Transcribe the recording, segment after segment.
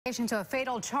To a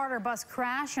fatal charter bus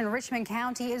crash in Richmond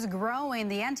County is growing.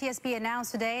 The NTSB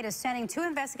announced today it is sending 2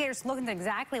 investigators to look into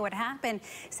exactly what happened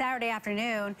Saturday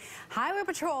afternoon. Highway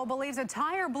Patrol believes a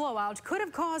tire blowout could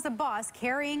have caused the bus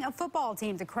carrying a football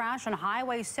team to crash on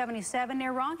Highway 77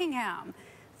 near Rockingham.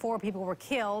 4 people were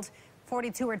killed.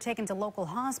 42 were taken to local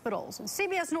hospitals.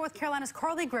 CBS North Carolina's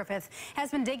Carly Griffith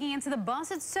has been digging into the bus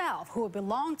itself, who it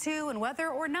belonged to, and whether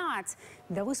or not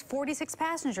those 46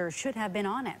 passengers should have been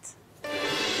on it.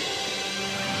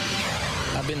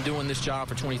 I've been doing this job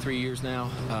for 23 years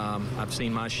now. I've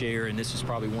seen my share, and this is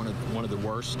probably one of the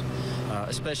worst,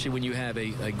 especially when you have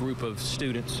a group of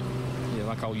students,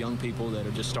 I call young people that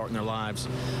are just starting their lives,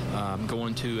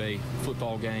 going to a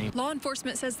football game. Law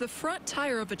enforcement says the front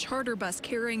tire of a charter bus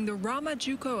carrying the Rama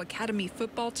JUCO Academy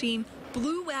football team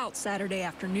blew out Saturday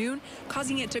afternoon,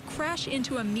 causing it to crash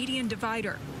into a median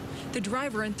divider. The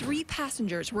driver and 3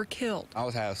 passengers were killed. I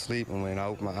was half asleep, and when I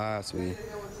opened my eyes, we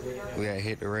had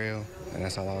hit the rail, and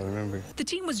that's all I remember. The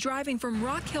team was driving from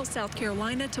Rock Hill, South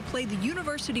Carolina to play the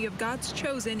University of God's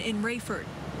Chosen in Rayford.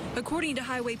 According to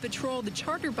Highway Patrol, the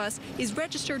charter bus is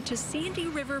registered to Sandy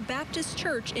River Baptist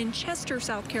Church in Chester,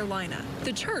 South Carolina.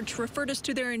 The church referred us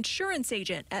to their insurance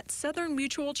agent at Southern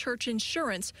Mutual Church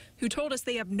Insurance, who told us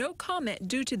they have no comment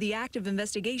due to the active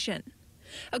investigation.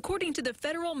 According to the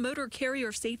Federal Motor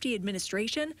Carrier Safety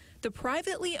Administration, the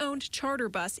privately owned charter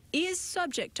bus is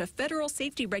subject to federal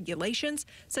safety regulations,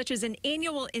 such as an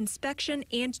annual inspection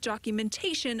and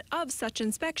documentation of such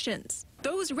inspections.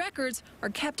 Those records are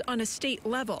kept on a state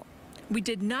level. We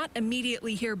did not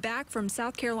immediately hear back from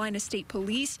South Carolina State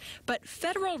Police, but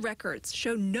federal records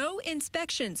show no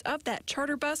inspections of that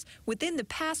charter bus within the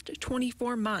past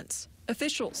 24 months.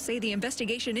 Officials say the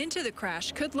investigation into the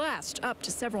crash could last up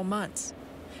to several months.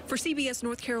 For CBS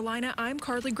North Carolina, I'm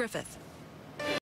Carly Griffith.